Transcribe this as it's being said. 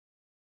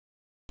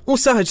Um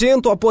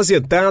sargento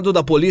aposentado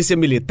da Polícia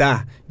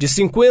Militar, de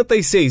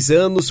 56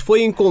 anos,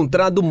 foi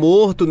encontrado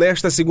morto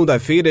nesta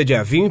segunda-feira,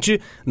 dia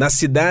 20, na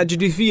cidade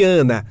de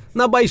Viana,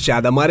 na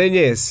Baixada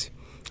Maranhense.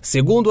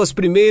 Segundo as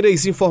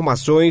primeiras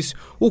informações,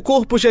 o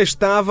corpo já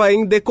estava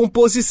em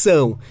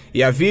decomposição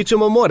e a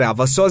vítima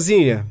morava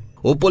sozinha.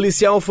 O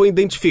policial foi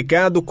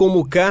identificado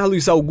como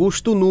Carlos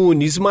Augusto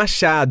Nunes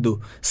Machado,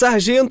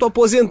 sargento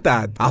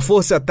aposentado. A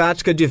Força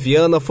Tática de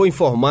Viana foi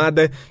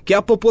informada que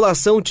a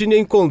população tinha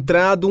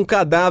encontrado um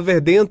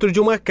cadáver dentro de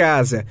uma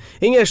casa,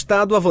 em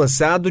estado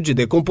avançado de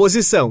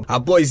decomposição.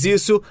 Após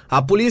isso,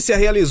 a polícia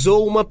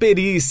realizou uma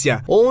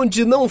perícia,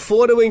 onde não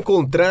foram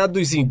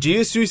encontrados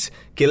indícios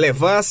que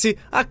levasse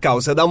à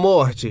causa da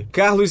morte.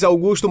 Carlos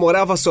Augusto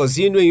morava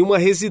sozinho em uma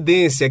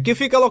residência que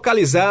fica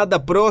localizada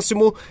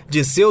próximo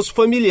de seus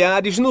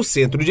familiares no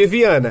centro de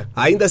Viana.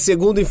 Ainda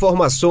segundo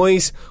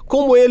informações,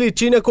 como ele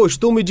tinha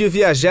costume de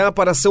viajar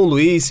para São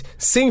Luís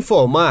sem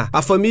informar,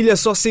 a família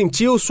só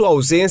sentiu sua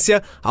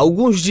ausência há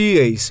alguns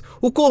dias.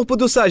 O corpo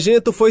do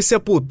sargento foi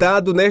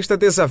sepultado nesta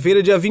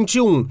terça-feira, dia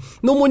 21,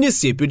 no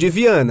município de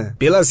Viana.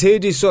 Pelas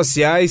redes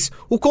sociais,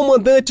 o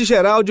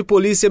comandante-geral de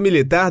Polícia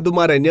Militar do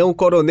Maranhão,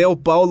 Coronel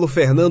Paulo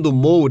Fernando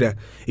Moura,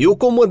 e o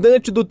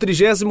comandante do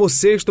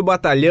 36º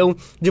Batalhão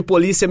de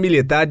Polícia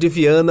Militar de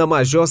Viana,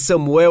 Major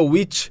Samuel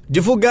Witt,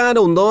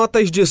 divulgaram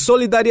notas de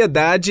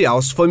solidariedade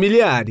aos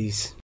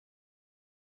familiares.